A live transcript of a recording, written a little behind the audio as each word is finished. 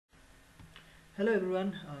Hello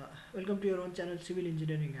everyone, welcome to your own channel Civil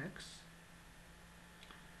Engineering Hacks.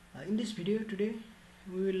 In this video today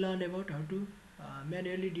we will learn about how to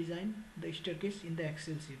manually design the staircase in the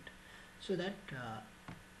Excel sheet, so that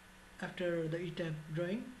after the ETABS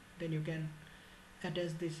drawing then you can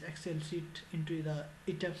attach this Excel sheet into the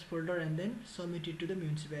ETABS folder and then submit it to the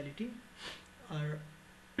municipality or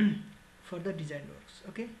for the design works.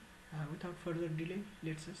 Okay, without further delay,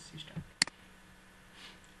 let's just start.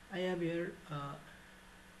 I have here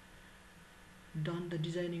done the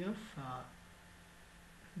designing of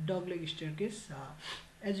dogleg staircase.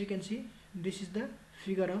 As you can see, this is the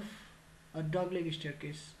figure of a dogleg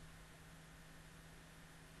staircase.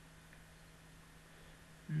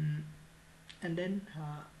 And then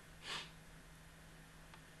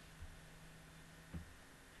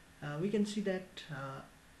we can see that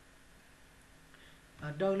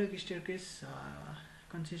a dogleg staircase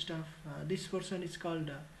consists of this portion is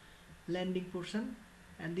called landing portion,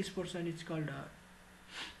 and this portion is called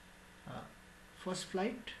first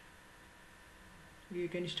flight. You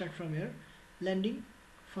can start from here: landing,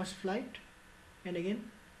 first flight, and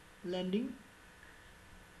again landing,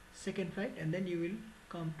 second flight, and then you will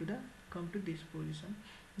come to this position.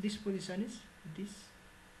 This position is this,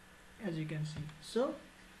 as you can see. So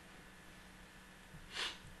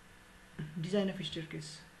design of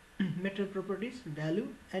staircase. Material properties, value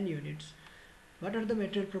and units. What are the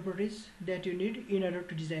material properties that you need in order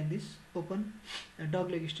to design this open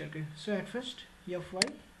dogleg staircase? So at first, Fy,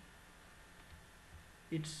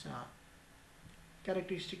 its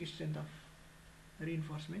characteristic strength of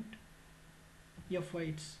reinforcement. Fy,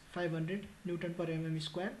 it's 500 Newton per mm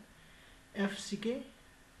square. Fck,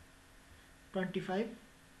 25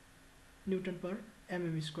 Newton per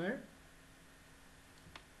mm square.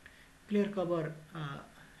 Clear cover,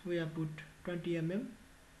 we have put 20 mm.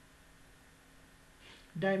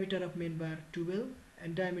 Diameter of main bar 12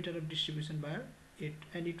 and diameter of distribution bar 8,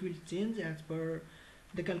 and it will change as per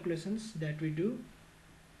the calculations that we do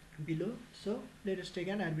below. So let us take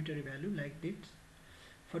an arbitrary value like this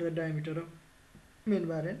for the diameter of main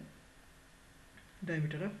bar and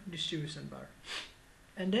diameter of distribution bar.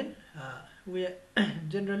 And then we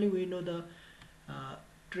generally we know the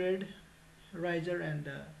tread, riser and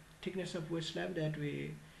thickness of waist slab that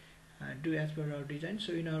we do as per our design.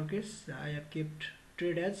 So in our case, I have kept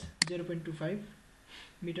tread as 0.25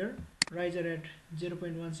 meter, riser at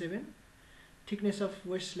 0.17, thickness of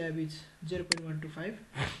waist slab is 0.125,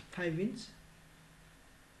 5 inch.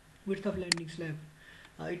 Width of landing slab,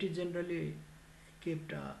 it is generally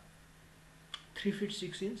kept 3 feet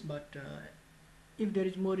 6 inch, but if there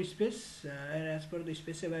is more space and as per the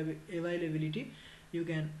space availability, you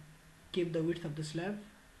can keep the width of the slab.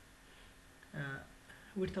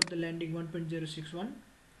 Width of the landing 1.061,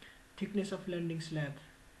 thickness of landing slab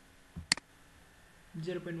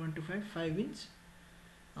 0.125, 5 inch.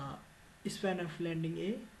 Span of landing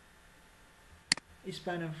A,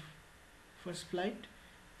 span of first flight,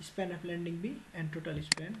 span of landing B, and total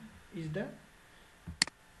span is the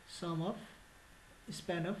sum of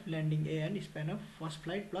span of landing A and span of first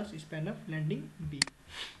flight plus span of landing B.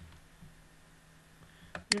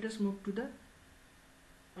 Let us move to the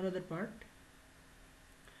another part,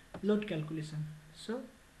 load calculation. So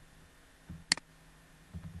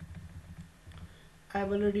I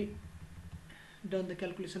have already done the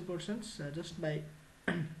calculation portions just by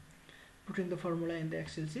putting the formula in the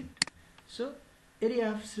Excel sheet. So area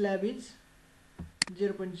of slab is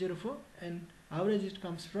 0.04 and average it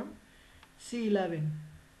comes from C11.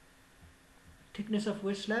 Thickness of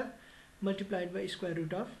waist slab multiplied by square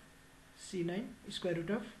root of C9 square root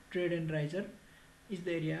of tread and riser is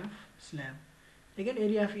the area of slab. Again,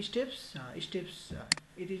 area of steps, it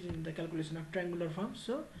is in the calculation of triangular form.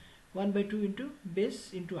 So 1 by 2 into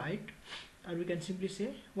base into height, or we can simply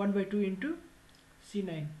say 1 by 2 into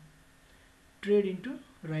C9, tread into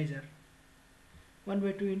riser, 1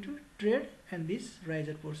 by 2 into tread and this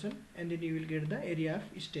riser portion, and then you will get the area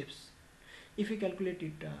of steps. If you calculate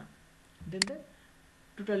it, then the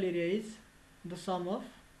total area is the sum of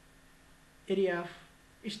area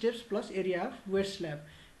of steps plus area of waist slab.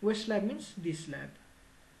 Waist slab means this slab,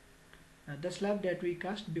 the slab that we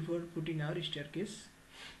cast before putting our staircase.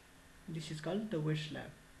 This is called the waist slab.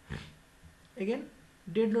 Again,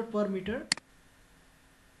 dead load per meter,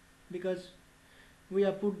 because we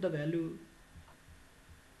have put the value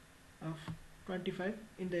of 25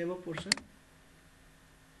 in the above portion,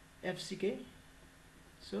 FCK.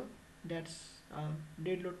 So that's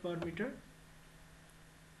dead load per meter,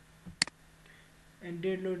 and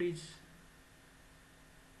dead load is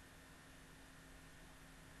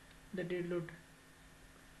the dead load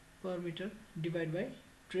per meter divided by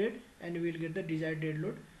trade, and we will get the desired dead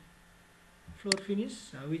load. Floor finish,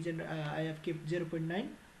 I have kept 0.9.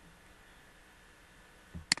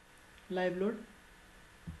 Live load,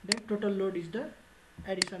 then total load is the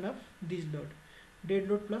addition of this load, dead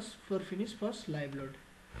load plus floor finish plus live load.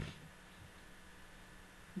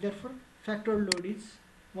 Therefore factored load is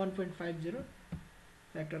 1.50,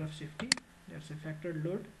 factor of safety, that's a factored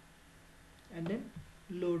load. And then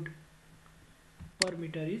load per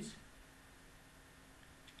meter is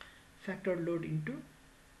factored load into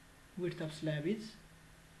width of slab is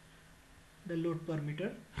the load per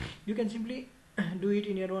meter. You can simply do it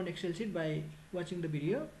in your own Excel sheet by watching the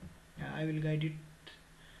video. I will guide it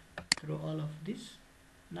through all of this.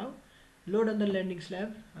 Now load on the landing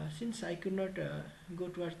slab, since I could not go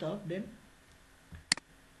towards the up, then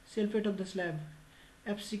self weight of the slab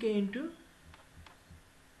FCK into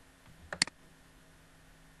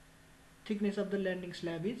thickness of the landing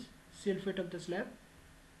slab is self weight of the slab.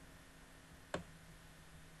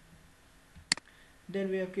 Then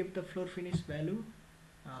we have kept the floor finish value,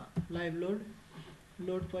 live load,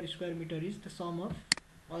 load per square meter is the sum of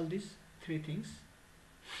all these three things,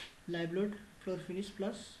 live load, floor finish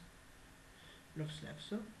plus load slab.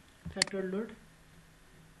 So factored load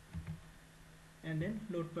and then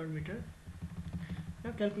load per meter.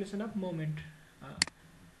 Now calculation of moment,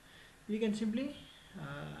 we can simply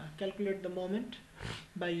calculate the moment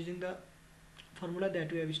by using the formula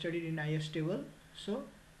that we have studied in IS table. So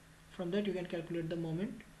from that you can calculate the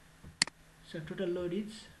moment. So total load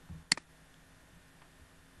is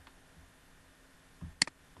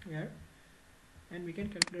here, and we can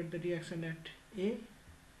calculate the reaction at A.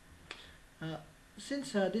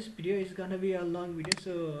 Since this video is gonna be a long video,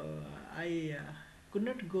 so I could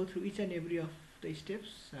not go through each and every of the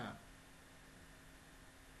steps.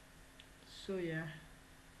 So yeah,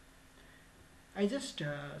 I just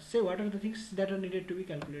say what are the things that are needed to be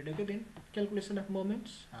calculated. Okay, then calculation of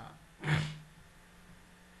moments.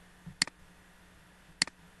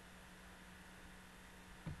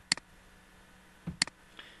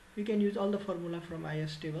 We can use all the formula from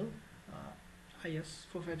IS table, IS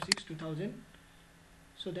 456 2000.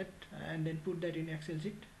 So that and then put that in Excel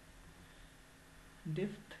sheet.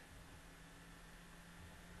 Depth,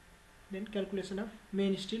 then calculation of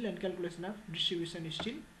main steel and calculation of distribution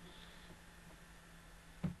steel.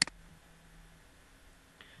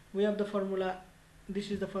 We have the formula.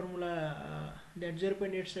 This is the formula that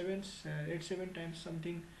 0.87 times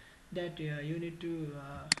something that you need to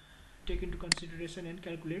take into consideration and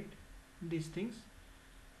calculate these things.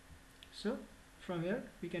 So from here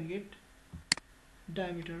we can get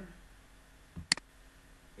diameter,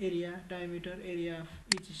 area, diameter, area of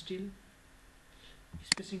each steel,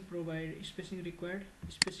 spacing required, spacing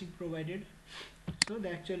provided. So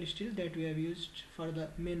the actual steel that we have used for the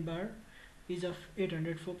main bar is of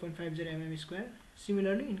 804.50 mm square.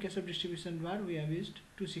 Similarly, in case of distribution bar, we have used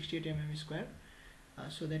 268 mm square.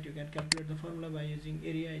 So that you can calculate the formula by using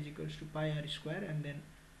area is equals to pi r square, and then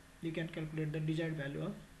you can calculate the desired value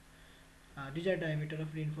of desired diameter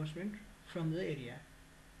of reinforcement from the area.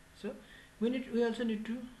 So we also need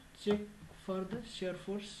to check for the shear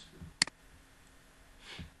force.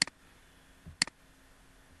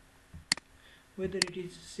 Whether it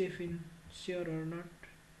is safe in shear or not.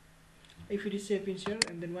 If it is safe in shear,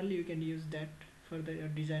 and then only you can use that for the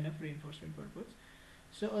design of reinforcement purpose.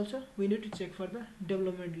 So also we need to check for the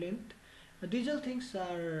development length. These all things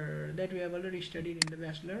are that we have already studied in the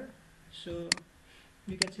bachelor, so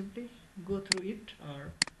you can simply go through it,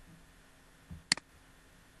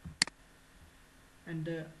 and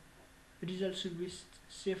the result should be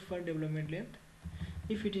safe for development length.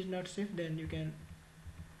 If it is not safe, then you can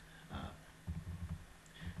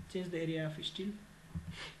change the area of steel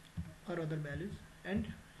or other values. And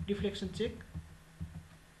deflection check,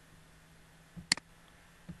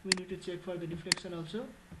 we need to check for the deflection also.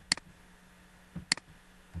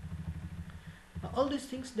 All these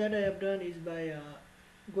things that I have done is by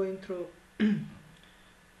going through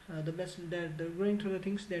going through the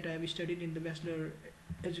things that I have studied in the bachelor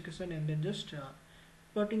education, and then just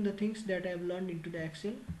plotting the things that I have learned into the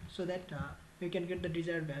Excel, so that we can get the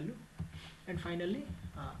desired value. And finally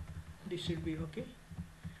this should be okay.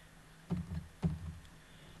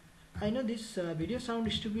 I know this video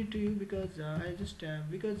sounds stupid to you because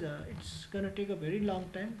it's gonna take a very long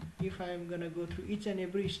time if I am gonna go through each and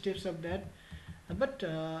every steps of that. But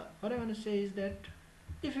what I want to say is that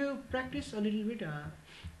if you practice a little bit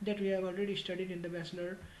that we have already studied in the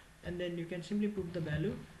bachelor, and then you can simply put the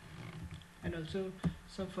value and also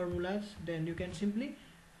some formulas, then you can simply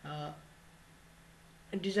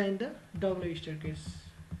design the W staircase.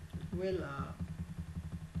 Well,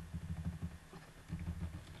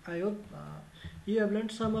 I hope you have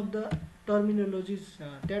learned some of the terminologies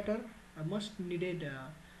that are must needed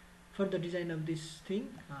for the design of this thing.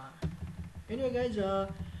 Anyway guys,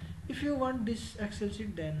 if you want this Excel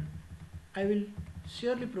sheet, then I will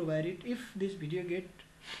surely provide it if this video get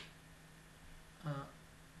uh,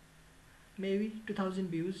 maybe 2000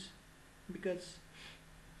 views, because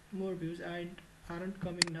more views aren't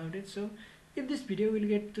coming nowadays. So if this video will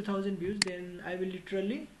get 2000 views, then I will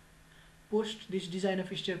literally post this design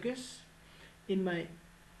of staircase in my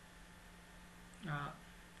uh,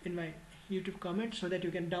 in my YouTube comment, so that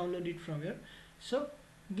you can download it from here. So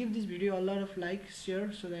give this video a lot of likes,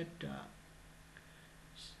 share, so that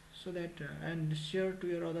and share to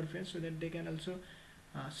your other friends, so that they can also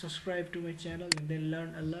subscribe to my channel, and then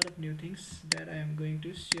learn a lot of new things that I am going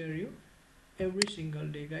to share you every single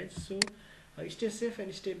day, guys. So stay safe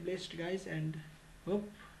and stay blessed, guys, and hope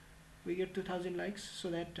we get 2000 likes, so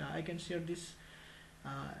that I can share this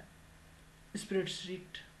uh,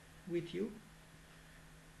 spreadsheet with you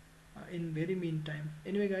in very meantime.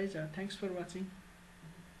 Anyway guys, thanks for watching.